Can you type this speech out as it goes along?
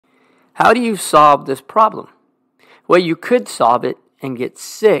How do you solve this problem? Well, you could solve it and get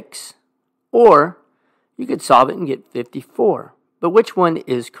 6, or you could solve it and get 54. But which one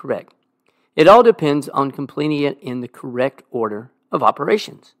is correct? It all depends on completing it in the correct order of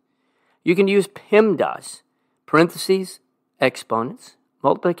operations. You can use PEMDAS, parentheses, exponents,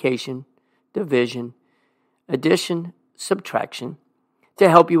 multiplication, division, addition, subtraction, to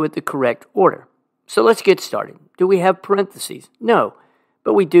help you with the correct order. So let's get started. Do we have parentheses? No,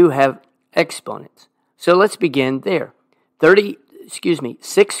 but we do have exponents. So let's begin there.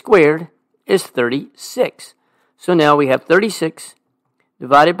 6 squared is 36. So now we have 36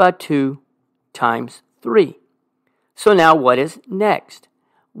 divided by 2 times 3. So now what is next?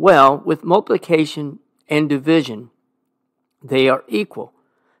 Well, with multiplication and division, they are equal.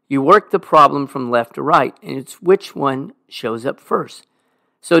 You work the problem from left to right, and it's which one shows up first.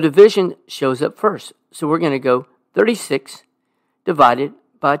 So division shows up first. So we're going to go 36 divided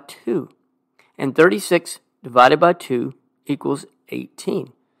by 2. And 36 divided by 2 equals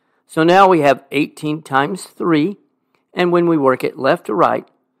 18. So now we have 18 times 3. And when we work it left to right,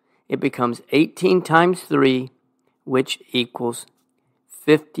 it becomes 18 times 3, which equals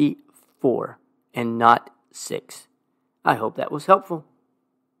 54, and not 6. I hope that was helpful.